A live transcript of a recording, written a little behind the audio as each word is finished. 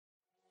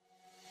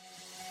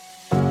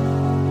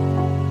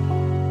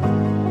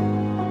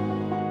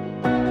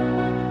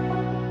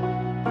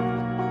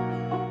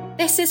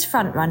This is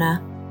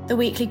Frontrunner, the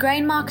weekly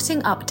grain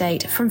marketing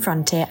update from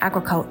Frontier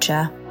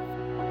Agriculture.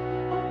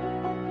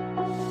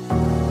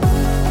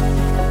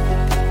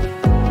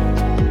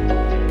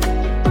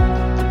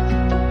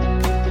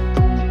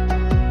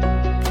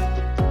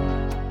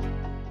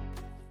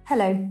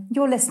 Hello,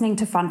 you're listening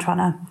to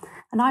Frontrunner,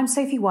 and I'm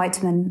Sophie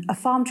Whiteman, a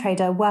farm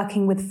trader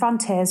working with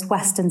Frontier's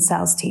Western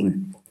sales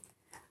team.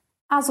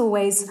 As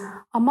always,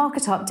 our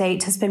market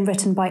update has been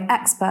written by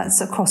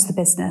experts across the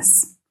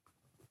business.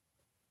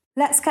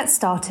 Let's get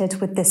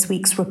started with this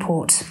week's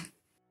report.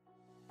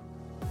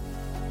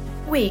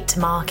 Wheat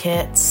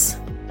markets.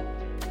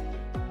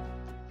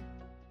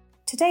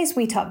 Today's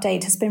wheat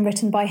update has been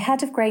written by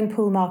Head of Grain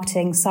Pool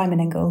Marketing, Simon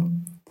Ingle.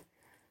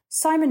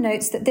 Simon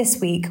notes that this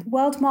week,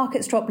 world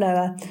markets dropped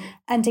lower,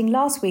 ending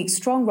last week's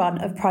strong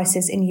run of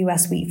prices in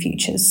US wheat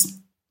futures.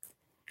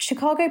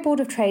 Chicago Board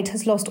of Trade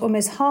has lost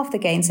almost half the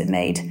gains it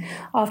made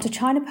after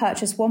China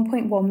purchased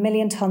 1.1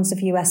 million tonnes of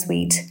US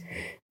wheat.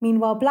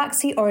 Meanwhile, Black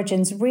Sea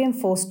origins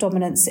reinforced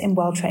dominance in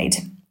world trade.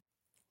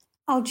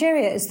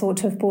 Algeria is thought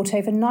to have bought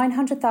over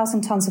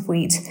 900,000 tonnes of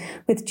wheat,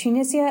 with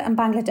Tunisia and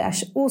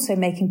Bangladesh also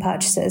making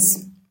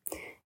purchases.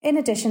 In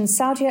addition,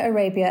 Saudi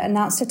Arabia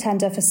announced a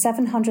tender for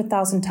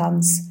 700,000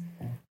 tonnes.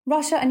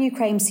 Russia and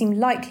Ukraine seem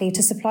likely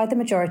to supply the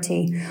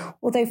majority,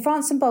 although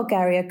France and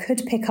Bulgaria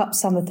could pick up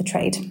some of the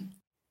trade.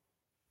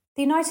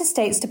 The United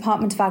States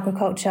Department of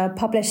Agriculture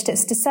published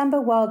its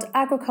December World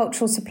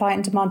Agricultural Supply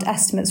and Demand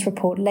Estimates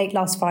report late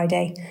last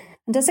Friday,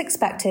 and as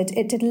expected,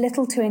 it did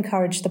little to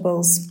encourage the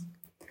bulls.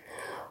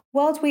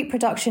 World wheat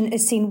production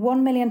is seen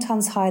 1 million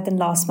tonnes higher than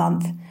last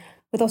month,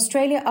 with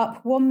Australia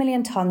up 1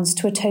 million tonnes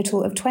to a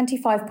total of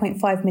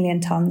 25.5 million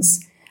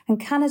tonnes, and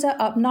Canada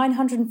up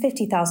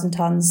 950,000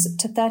 tonnes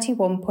to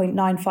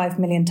 31.95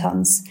 million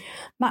tonnes,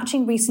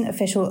 matching recent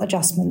official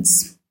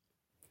adjustments.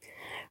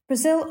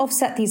 Brazil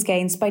offset these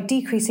gains by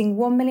decreasing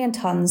 1 million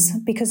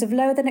tonnes because of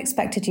lower than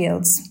expected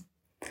yields.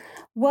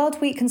 World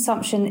wheat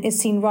consumption is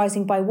seen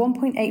rising by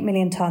 1.8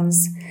 million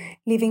tonnes,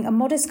 leaving a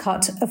modest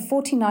cut of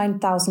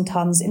 49,000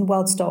 tonnes in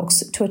world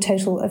stocks to a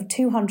total of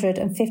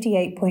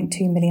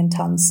 258.2 million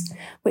tonnes,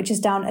 which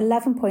is down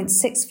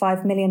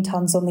 11.65 million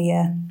tonnes on the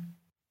year.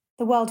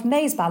 The world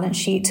maize balance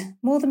sheet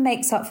more than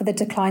makes up for the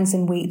declines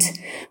in wheat,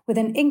 with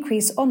an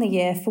increase on the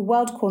year for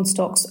world corn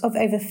stocks of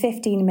over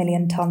 15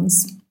 million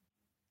tonnes.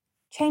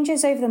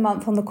 Changes over the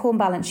month on the corn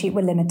balance sheet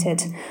were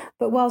limited,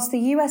 but whilst the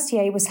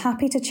USDA was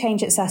happy to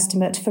change its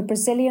estimate for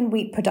Brazilian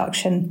wheat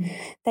production,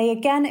 they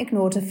again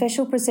ignored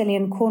official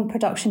Brazilian corn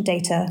production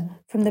data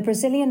from the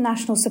Brazilian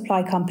National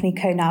Supply Company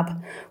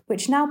CONAB,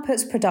 which now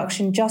puts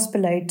production just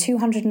below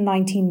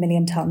 219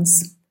 million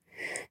tonnes.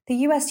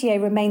 The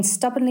USDA remains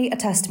stubbornly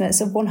at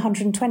estimates of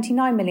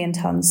 129 million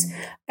tonnes,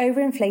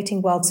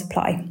 overinflating world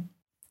supply.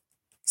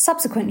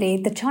 Subsequently,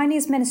 the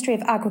Chinese Ministry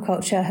of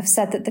Agriculture have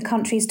said that the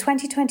country's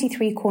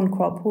 2023 corn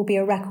crop will be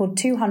a record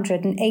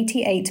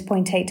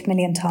 288.8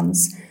 million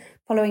tonnes,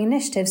 following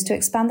initiatives to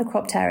expand the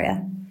cropped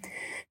area.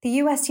 The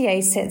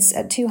USDA sits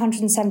at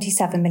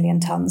 277 million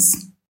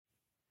tonnes.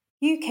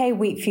 UK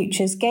wheat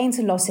futures gains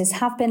and losses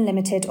have been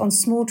limited on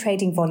small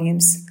trading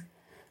volumes.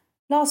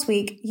 Last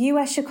week,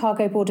 US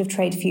Chicago Board of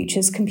Trade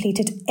futures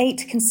completed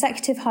 8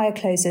 consecutive higher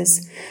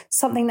closes,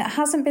 something that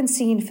hasn't been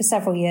seen for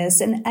several years,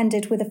 and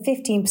ended with a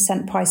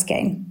 15% price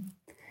gain.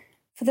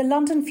 For the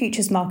London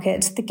futures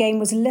market, the gain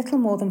was little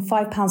more than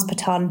 £5 per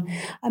tonne,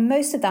 and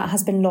most of that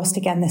has been lost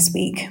again this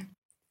week.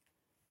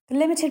 The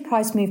limited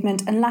price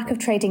movement and lack of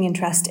trading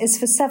interest is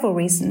for several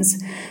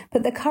reasons,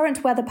 but the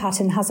current weather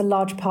pattern has a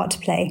large part to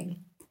play.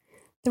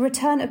 The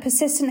return of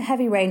persistent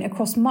heavy rain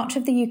across much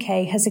of the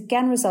UK has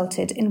again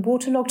resulted in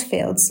waterlogged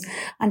fields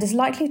and is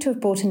likely to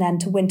have brought an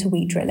end to winter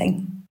wheat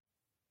drilling.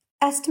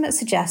 Estimates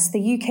suggest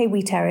the UK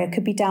wheat area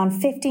could be down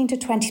 15 to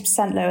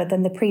 20% lower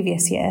than the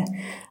previous year,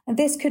 and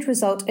this could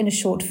result in a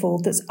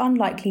shortfall that's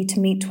unlikely to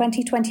meet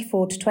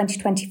 2024 to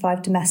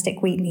 2025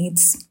 domestic wheat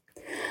needs.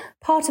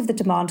 Part of the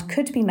demand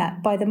could be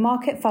met by the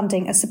market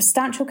funding a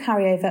substantial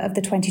carryover of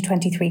the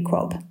 2023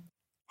 crop.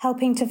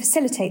 Helping to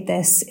facilitate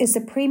this is the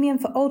premium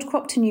for old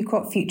crop to new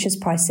crop futures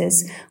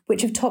prices,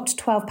 which have topped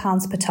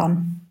 £12 per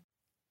tonne.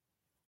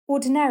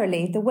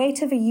 Ordinarily, the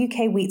weight of a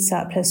UK wheat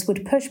surplus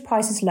would push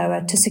prices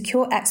lower to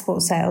secure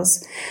export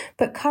sales,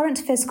 but current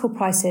physical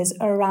prices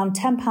are around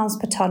 £10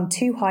 per tonne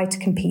too high to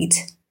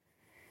compete.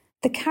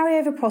 The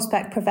carryover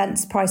prospect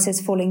prevents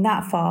prices falling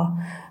that far,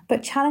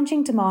 but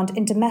challenging demand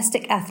in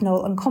domestic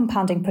ethanol and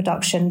compounding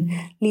production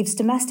leaves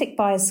domestic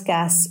buyers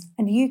scarce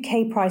and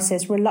UK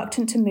prices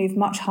reluctant to move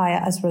much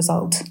higher as a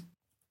result.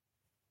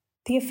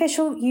 The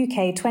official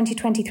UK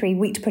 2023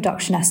 wheat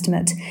production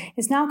estimate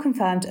is now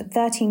confirmed at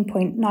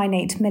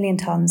 13.98 million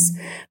tonnes,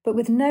 but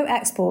with no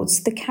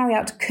exports, the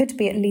carryout could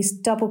be at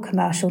least double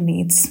commercial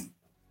needs.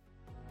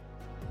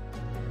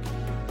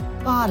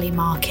 Barley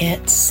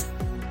markets.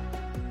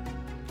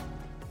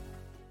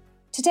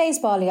 Today's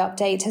barley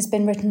update has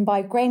been written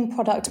by Grain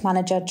Product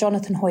Manager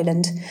Jonathan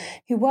Hoyland,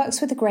 who works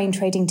with the grain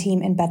trading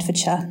team in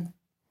Bedfordshire.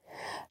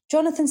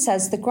 Jonathan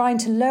says the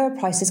grind to lower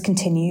prices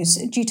continues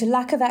due to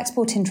lack of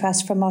export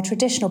interest from our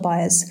traditional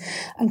buyers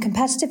and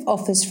competitive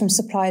offers from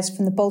suppliers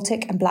from the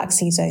Baltic and Black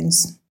Sea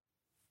zones.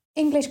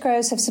 English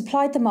growers have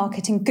supplied the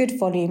market in good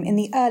volume in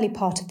the early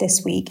part of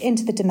this week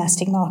into the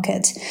domestic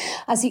market,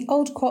 as the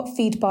old crop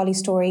feed barley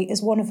story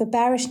is one of a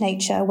bearish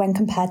nature when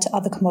compared to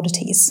other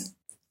commodities.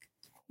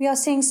 We are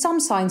seeing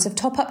some signs of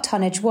top-up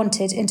tonnage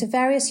wanted into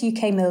various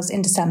UK mills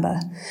in December.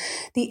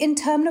 The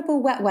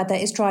interminable wet weather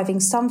is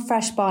driving some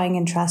fresh buying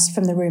interest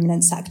from the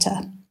ruminant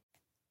sector.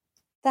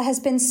 There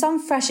has been some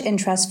fresh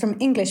interest from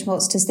English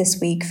maltsters this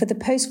week for the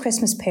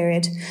post-Christmas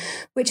period,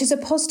 which is a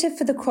positive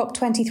for the Crop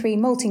 23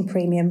 malting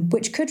premium,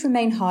 which could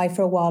remain high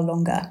for a while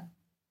longer.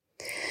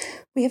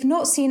 We have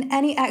not seen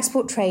any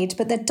export trade,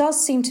 but there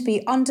does seem to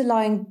be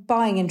underlying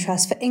buying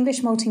interest for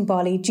English malting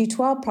barley due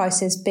to our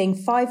prices being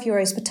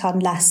 €5 per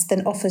tonne less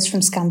than offers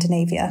from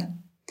Scandinavia.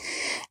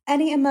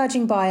 Any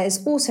emerging buyer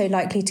is also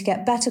likely to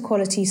get better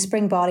quality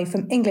spring barley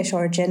from English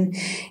origin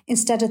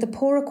instead of the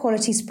poorer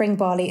quality spring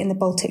barley in the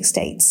Baltic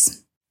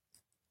states.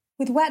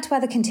 With wet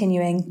weather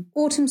continuing,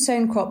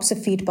 autumn-sown crops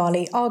of feed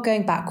barley are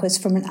going backwards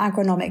from an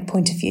agronomic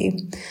point of view,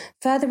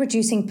 further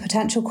reducing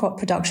potential crop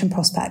production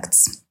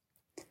prospects.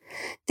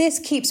 This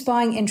keeps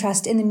buying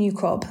interest in the new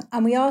crop,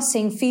 and we are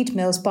seeing feed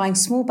mills buying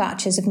small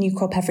batches of new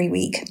crop every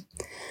week.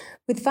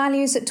 With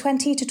values at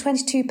 £20 to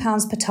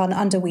 £22 per tonne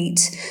under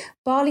wheat,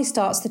 barley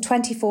starts the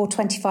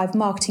 24-25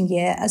 marketing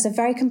year as a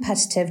very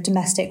competitive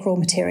domestic raw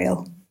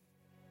material.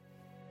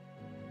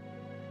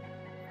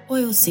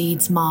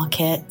 Oilseeds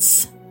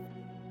markets.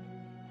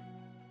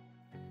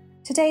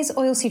 Today's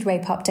oilseed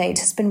rape update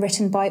has been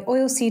written by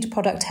oilseed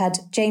product head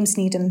James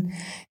Needham,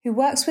 who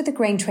works with the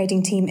grain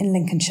trading team in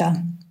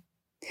Lincolnshire.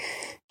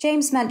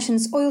 James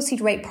mentions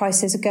oilseed rape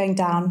prices are going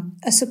down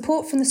as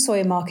support from the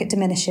soya market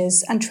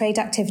diminishes and trade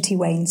activity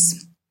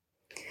wanes.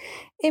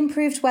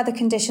 Improved weather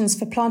conditions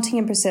for planting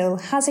in Brazil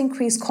has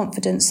increased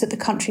confidence that the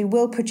country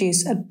will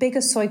produce a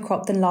bigger soy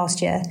crop than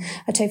last year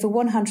at over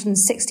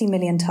 160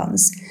 million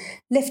tonnes,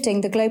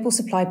 lifting the global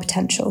supply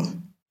potential.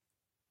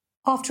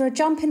 After a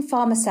jump in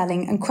farmer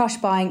selling and crush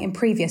buying in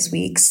previous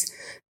weeks,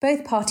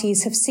 both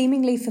parties have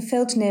seemingly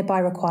fulfilled nearby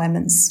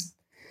requirements.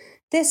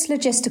 This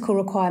logistical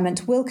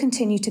requirement will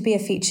continue to be a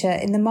feature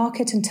in the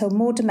market until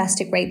more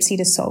domestic rapeseed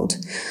is sold,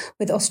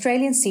 with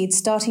Australian seeds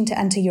starting to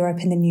enter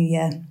Europe in the new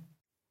year.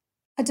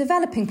 A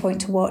developing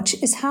point to watch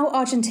is how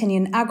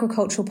Argentinian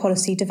agricultural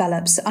policy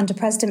develops under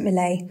President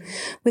Milei,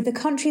 with the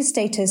country's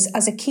status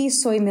as a key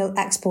soy meal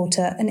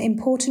exporter an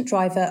important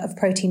driver of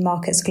protein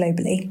markets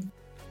globally.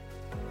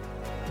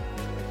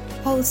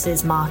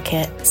 Pulses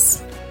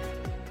markets.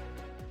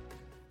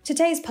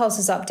 Today's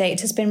Pulses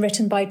update has been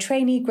written by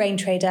trainee grain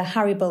trader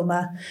Harry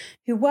Bulmer,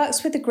 who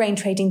works with the grain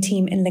trading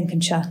team in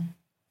Lincolnshire.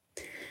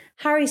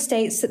 Harry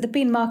states that the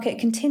bean market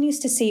continues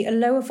to see a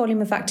lower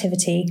volume of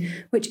activity,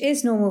 which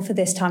is normal for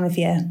this time of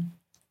year.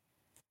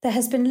 There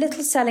has been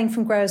little selling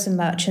from growers and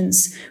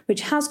merchants,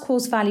 which has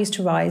caused values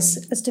to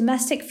rise as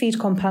domestic feed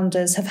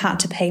compounders have had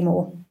to pay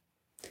more.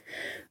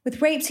 With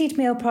rapeseed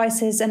meal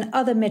prices and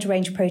other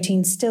mid-range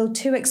proteins still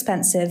too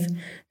expensive,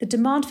 the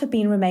demand for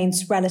bean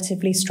remains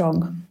relatively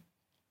strong.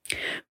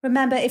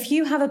 Remember, if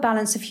you have a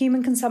balance of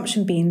human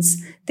consumption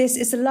beans, this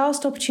is the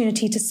last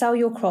opportunity to sell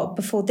your crop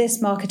before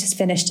this market is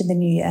finished in the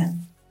new year.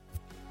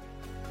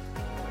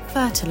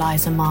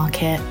 Fertiliser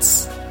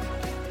markets.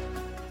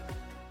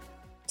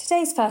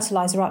 Today's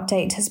fertiliser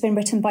update has been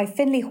written by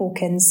Finlay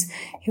Hawkins,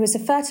 who is a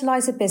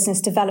fertiliser business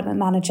development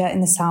manager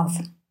in the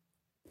South.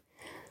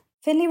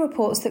 Finlay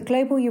reports that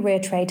global urea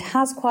trade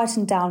has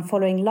quietened down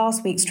following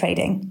last week's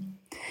trading.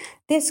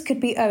 This could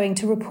be owing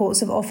to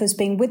reports of offers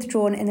being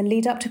withdrawn in the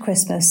lead up to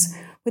Christmas,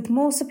 with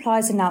more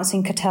suppliers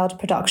announcing curtailed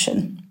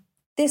production.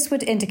 This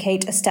would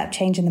indicate a step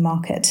change in the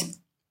market.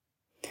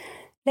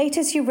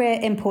 Latest urea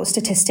import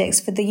statistics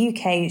for the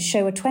UK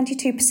show a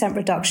 22%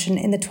 reduction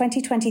in the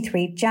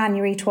 2023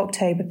 January to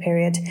October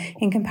period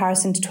in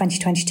comparison to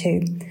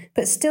 2022,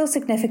 but still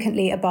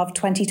significantly above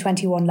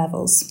 2021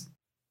 levels.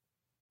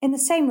 In the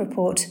same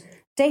report,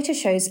 data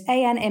shows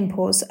AN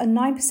imports are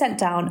 9%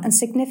 down and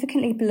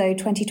significantly below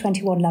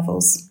 2021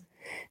 levels.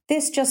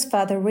 This just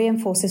further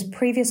reinforces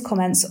previous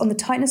comments on the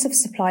tightness of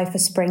supply for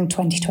spring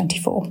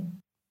 2024.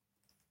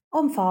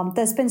 On farm,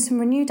 there's been some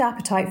renewed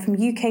appetite from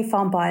UK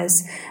farm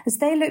buyers as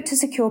they look to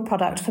secure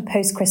product for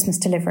post-Christmas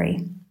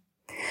delivery.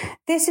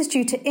 This is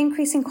due to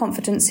increasing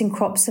confidence in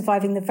crops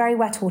surviving the very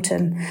wet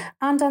autumn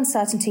and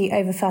uncertainty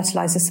over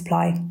fertiliser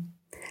supply.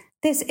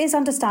 This is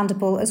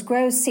understandable as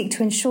growers seek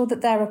to ensure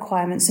that their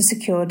requirements are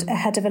secured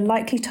ahead of a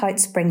likely tight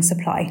spring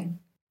supply.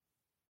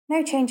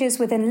 No changes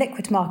within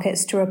liquid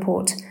markets to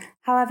report.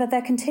 However,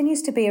 there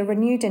continues to be a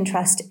renewed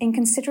interest in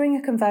considering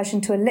a conversion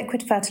to a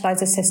liquid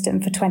fertiliser system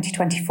for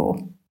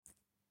 2024.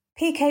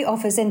 PK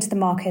offers into the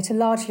market are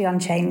largely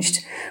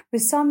unchanged,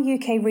 with some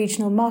UK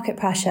regional market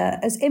pressure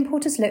as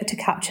importers look to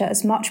capture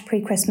as much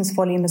pre-Christmas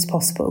volume as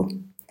possible.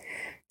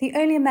 The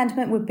only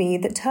amendment would be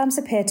that terms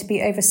appear to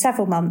be over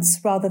several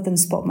months rather than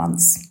spot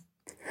months.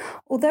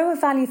 Although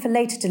of value for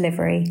later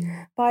delivery,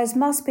 buyers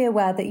must be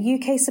aware that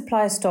UK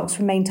supplier stocks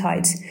remain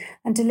tight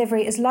and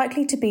delivery is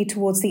likely to be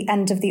towards the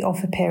end of the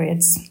offer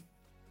periods.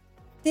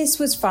 This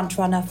was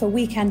Frontrunner for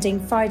week ending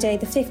Friday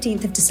the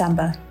 15th of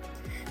December.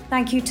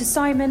 Thank you to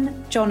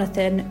Simon,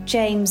 Jonathan,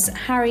 James,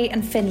 Harry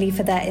and Finley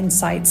for their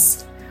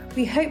insights.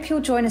 We hope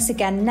you'll join us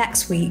again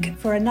next week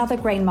for another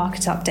grain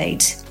market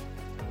update.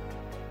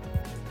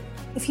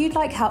 If you'd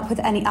like help with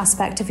any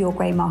aspect of your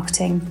grain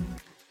marketing,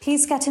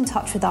 please get in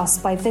touch with us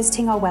by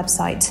visiting our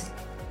website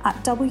at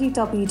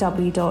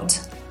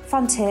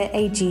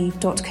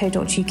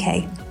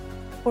www.frontierag.co.uk.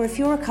 Or if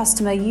you're a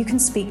customer, you can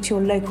speak to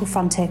your local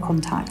Frontier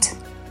contact.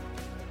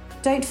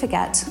 Don't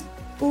forget,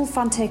 all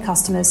Frontier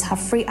customers have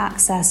free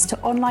access to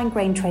online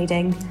grain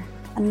trading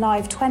and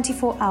live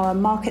 24-hour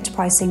market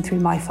pricing through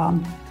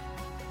MyFarm.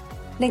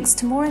 Links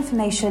to more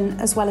information,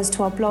 as well as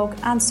to our blog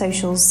and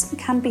socials,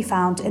 can be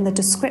found in the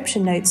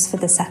description notes for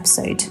this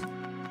episode.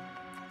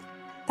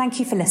 Thank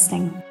you for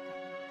listening.